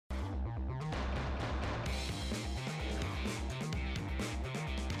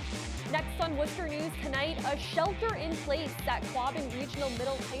on Worcester News tonight, a shelter in place at Quabbin Regional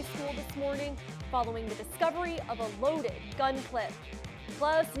Middle High School this morning following the discovery of a loaded gun clip.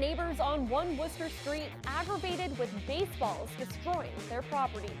 Plus, neighbors on 1 Worcester Street aggravated with baseballs destroying their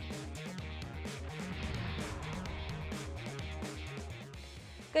property.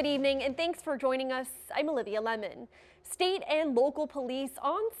 Good evening and thanks for joining us. I'm Olivia Lemon. State and local police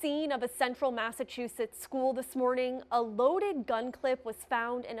on scene of a central Massachusetts school this morning. A loaded gun clip was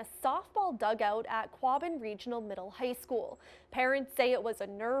found in a softball dugout at Quabbin Regional Middle High School. Parents say it was a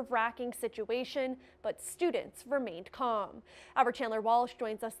nerve-wracking situation, but students remained calm. Our Chandler Walsh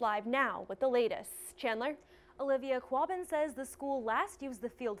joins us live now with the latest. Chandler? Olivia, Quabbin says the school last used the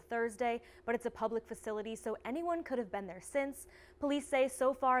field Thursday, but it's a public facility, so anyone could have been there since. Police say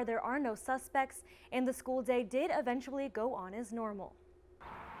so far there are no suspects, and the school day did eventually go on as normal.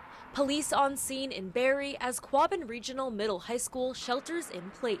 Police on scene in Barrie as Quabbin Regional Middle High School shelters in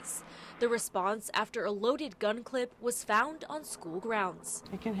place. The response after a loaded gun clip was found on school grounds.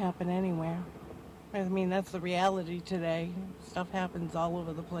 It can happen anywhere. I mean, that's the reality today. Stuff happens all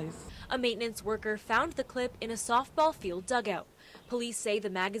over the place. A maintenance worker found the clip in a softball field dugout. Police say the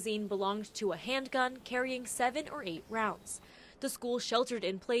magazine belonged to a handgun carrying 7 or 8 rounds. The school sheltered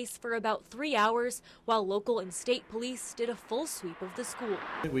in place for about 3 hours while local and state police did a full sweep of the school.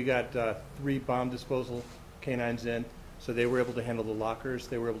 We got 3 bomb disposal canines in, so they were able to handle the lockers,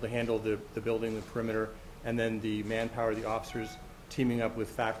 they were able to handle the building, the perimeter, and then the manpower, the officers teaming up with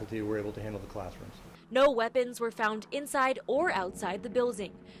faculty were able to handle the classrooms. No weapons were found inside or outside the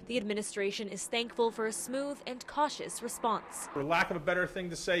building. The administration is thankful for a smooth and cautious response. For lack of a better thing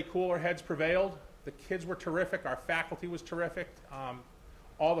to say, cooler heads prevailed. The kids were terrific. Our faculty was terrific.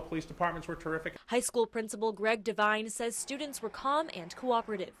 All the police departments were terrific. High school principal Greg Devine says students were calm and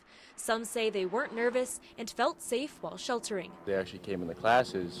cooperative. Some say they weren't nervous and felt safe while sheltering. They actually came in the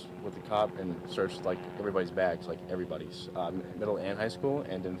classes with the cop and searched like everybody's bags, like everybody's, middle and high school,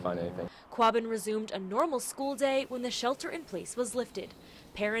 and didn't find anything. Quabbin resumed a normal school day when the shelter in place was lifted.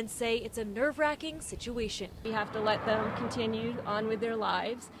 Parents say it's a nerve-wracking situation. We have to let them continue on with their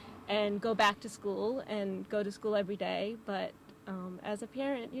lives and go back to school and go to school every day, but as a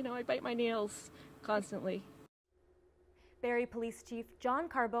parent, you know, I bite my nails constantly. Barrie Police Chief John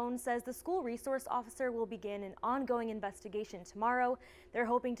Carbone says the school resource officer will begin an ongoing investigation tomorrow. They're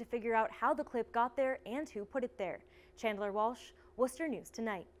hoping to figure out how the clip got there and who put it there. Chandler Walsh, Worcester News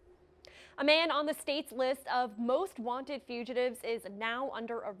Tonight. A man on the state's list of most wanted fugitives is now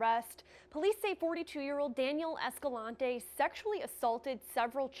under arrest. Police say 42-year-old Daniel Escalante sexually assaulted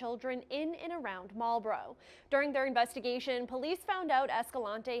several children in and around Marlborough. During their investigation, police found out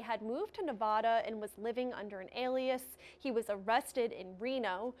Escalante had moved to Nevada and was living under an alias. He was arrested in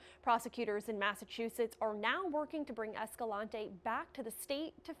Reno. Prosecutors in Massachusetts are now working to bring Escalante back to the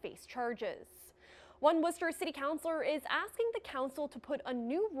state to face charges. One Worcester City Councilor is asking the council to put a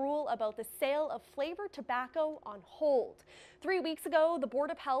new rule about the sale of flavored tobacco on hold. 3 weeks ago, the Board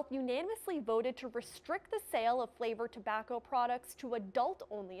of Health unanimously voted to restrict the sale of flavored tobacco products to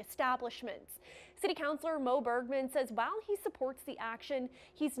adult-only establishments. City Councilor Bergman says while he supports the action,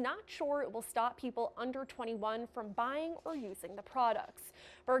 he's not sure it will stop people under 21 from buying or using the products.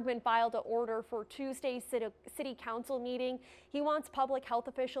 Bergman filed an order for Tuesday's City Council meeting. He wants public health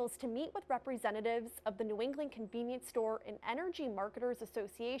officials to meet with representatives of the New England Convenience Store and Energy Marketers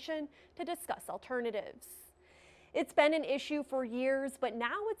Association to discuss alternatives. It's been an issue for years, but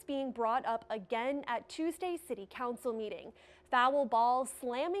now it's being brought up again at Tuesday's City Council meeting. Foul balls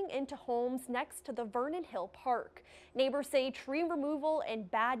slamming into homes next to the Vernon Hill Park. Neighbors say tree removal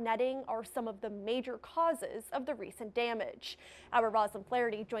and bad netting are some of the major causes of the recent damage. Our Roslyn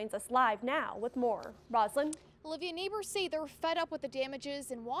Flaherty joins us live now with more. Roslyn? Olivia, neighbors say they're fed up with the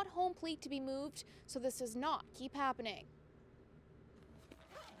damages and want home plate to be moved so this does not keep happening.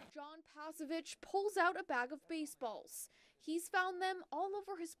 John Pasovich pulls out a bag of baseballs. He's found them all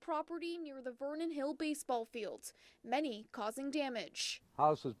over his property near the Vernon Hill baseball field, many causing damage.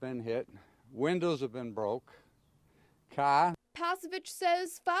 House has been hit, windows have been broke, car. Pasovich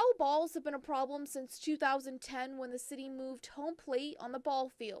says foul balls have been a problem since 2010 when the city moved home plate on the ball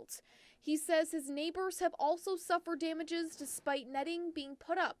field. He says his neighbors have also suffered damages despite netting being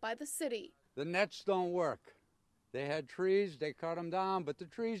put up by the city. The nets don't work. They had trees, they cut them down, but the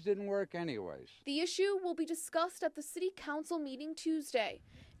trees didn't work anyways. The issue will be discussed at the City Council meeting Tuesday.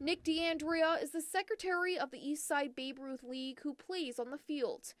 Nick D'Andrea is the secretary of the Eastside Babe Ruth League who plays on the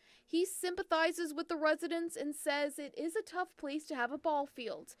field. He sympathizes with the residents and says it is a tough place to have a ball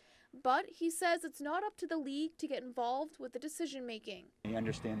field. But he says it's not up to the league to get involved with the decision making. I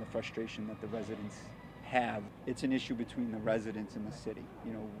understand the frustration that the residents have. It's an issue between the residents and the city.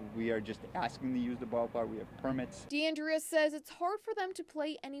 You know, we are just asking to use the ballpark. We have permits. DeAndrea says it's hard for them to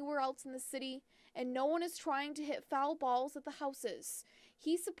play anywhere else in the city, and no one is trying to hit foul balls at the houses.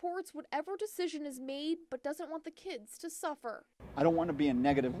 He supports whatever decision is made, but doesn't want the kids to suffer. I don't want to be a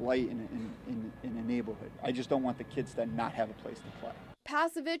negative light in a neighborhood. I just don't want the kids to not have a place to play.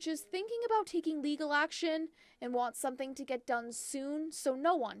 Pasovich is thinking about taking legal action and wants something to get done soon so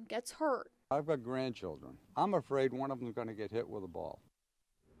no one gets hurt. I've got grandchildren. I'm afraid one of them is going to get hit with a ball.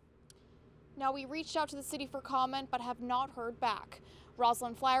 Now, we reached out to the city for comment but have not heard back.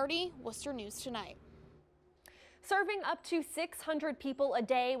 Rosalind Flaherty, Worcester News Tonight. Serving up to 600 people a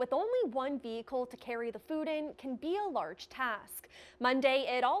day with only one vehicle to carry the food in can be a large task. Monday,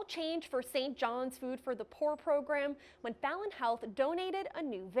 it all changed for St. John's Food for the Poor program when Fallon Health donated a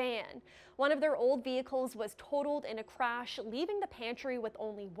new van. One of their old vehicles was totaled in a crash, leaving the pantry with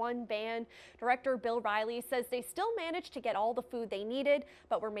only one van. Director Bill Riley says they still managed to get all the food they needed,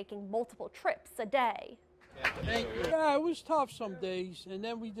 but were making multiple trips a day. Yeah, it was tough some days, and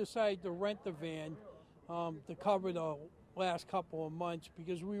then we decided to rent the van to cover the last couple of months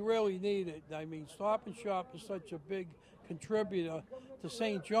because we really need it. I mean, Stop and Shop is such a big contributor to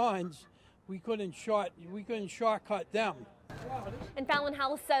St. John's. We couldn't shortcut them. And Fallon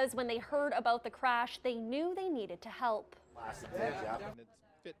Health says when they heard about the crash, they knew they needed to help.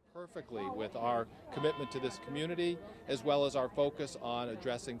 Fit perfectly with our commitment to this community, as well as our focus on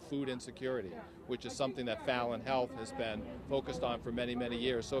addressing food insecurity, which is something that Fallon Health has been focused on for many, many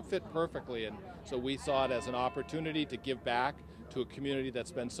years. So it fit perfectly, and so we saw it as an opportunity to give back to a community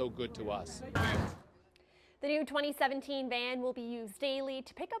that's been so good to us. The new 2017 van will be used daily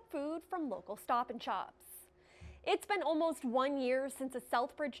to pick up food from local Stop and Shops. It's been almost 1 year since a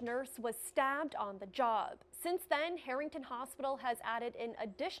Southbridge nurse was stabbed on the job. Since then, Harrington Hospital has added in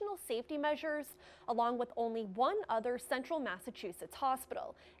additional safety measures, along with only one other central Massachusetts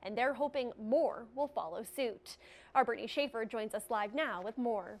hospital, and they're hoping more will follow suit. Our Brittany Schaefer joins us live now with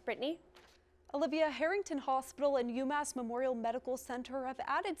more. Brittany? Olivia, Harrington Hospital and UMass Memorial Medical Center have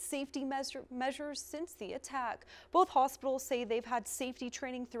added safety measures since the attack. Both hospitals say they've had safety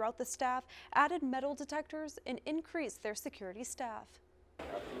training throughout the staff, added metal detectors, and increased their security staff.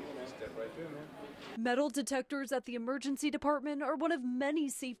 Step right through, man. Metal detectors at the emergency department are one of many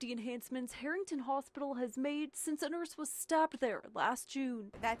safety enhancements Harrington Hospital has made since a nurse was stabbed there last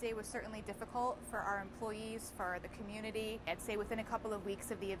June. That day was certainly difficult for our employees, for the community. I'd say within a couple of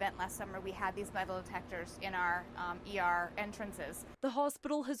weeks of the event last summer, we had these metal detectors in our ER entrances. The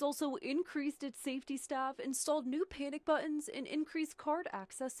hospital has also increased its safety staff, installed new panic buttons, and increased card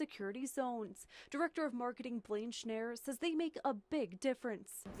access security zones. Director of Marketing Blaine Schneer says they make a big difference.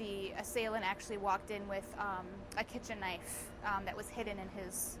 The assailant actually walked in with a kitchen knife that was hidden in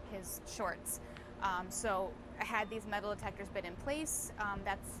his shorts. So had these metal detectors been in place,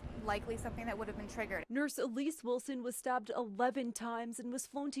 that's likely something that would have been triggered. Nurse Elise Wilson was stabbed 11 times and was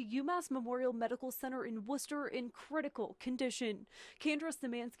flown to UMass Memorial Medical Center in Worcester in critical condition. Kendra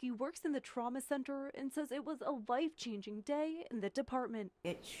Szymanski works in the trauma center and says it was a life-changing day in the department.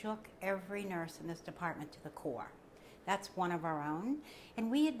 It shook every nurse in this department to the core. That's one of our own. And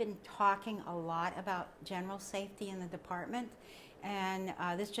we had been talking a lot about general safety in the department, and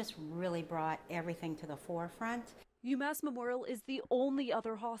this just really brought everything to the forefront. UMass Memorial is the only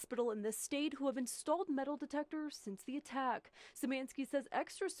other hospital in this state who have installed metal detectors since the attack. Szymanski says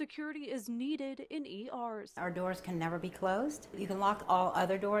extra security is needed in ERs. Our doors can never be closed. You can lock all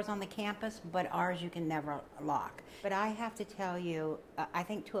other doors on the campus, but ours you can never lock. But I have to tell you, I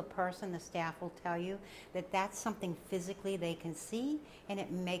think to a person, the staff will tell you that that's something physically they can see, and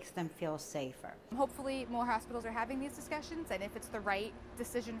it makes them feel safer. Hopefully more hospitals are having these discussions, and if it's the right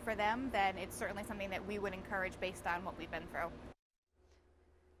decision for them, then it's certainly something that we would encourage based on what we've been through.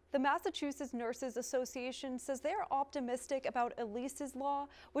 The Massachusetts Nurses Association says they are optimistic about Elise's law,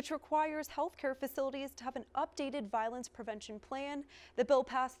 which requires healthcare facilities to have an updated violence prevention plan. The bill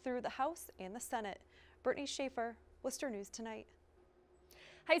passed through the House and the Senate. Brittany Schaefer, Worcester News Tonight.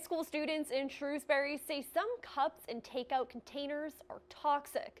 High school students in Shrewsbury say some cups and takeout containers are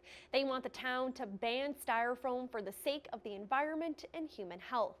toxic. They want the town to ban styrofoam for the sake of the environment and human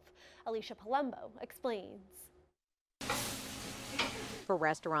health. Alicia Palumbo explains. For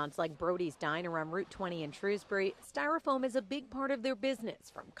restaurants like Brody's Diner on Route 20 in Shrewsbury, styrofoam is a big part of their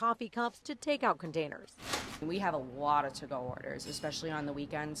business, from coffee cups to takeout containers. We have a lot of to-go orders, especially on the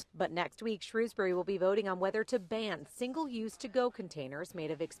weekends. But next week, Shrewsbury will be voting on whether to ban single-use to-go containers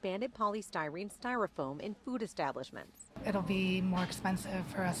made of expanded polystyrene styrofoam in food establishments. It'll be more expensive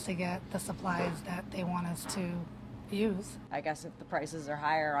for us to get the supplies that they want us to use. I guess if the prices are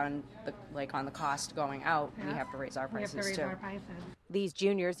higher on the cost going out, we have to raise our prices too. These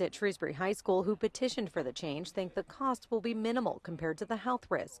juniors at Shrewsbury High School who petitioned for the change think the cost will be minimal compared to the health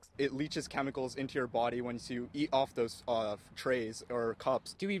risks. It leaches chemicals into your body once you eat off those trays or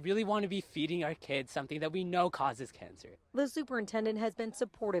cups. Do we really want to be feeding our kids something that we know causes cancer? The superintendent has been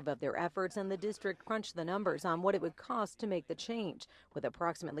supportive of their efforts, and the district crunched the numbers on what it would cost to make the change. With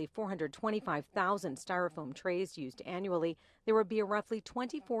approximately 425,000 styrofoam trays used annually, there would be a roughly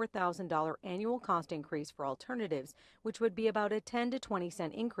 $24,000 annual cost increase for alternatives, which would be about a 10 to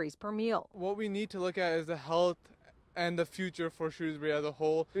 20-cent increase per meal. What we need to look at is the health and the future for Shrewsbury as a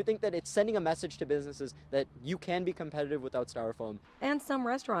whole. We think that it's sending a message to businesses that you can be competitive without styrofoam. And some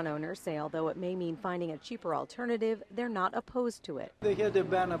restaurant owners say although it may mean finding a cheaper alternative, they're not opposed to it. They had a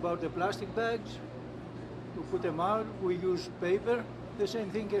ban about the plastic bags. To put them out, we use paper. The same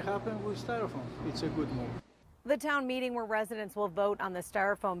thing can happen with styrofoam. It's a good move. The town meeting where residents will vote on the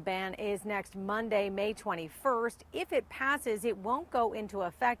styrofoam ban is next Monday, May 21st. If it passes, it won't go into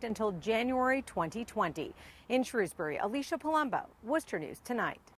effect until January 2020. In Shrewsbury, Alicia Palumbo, Worcester News Tonight.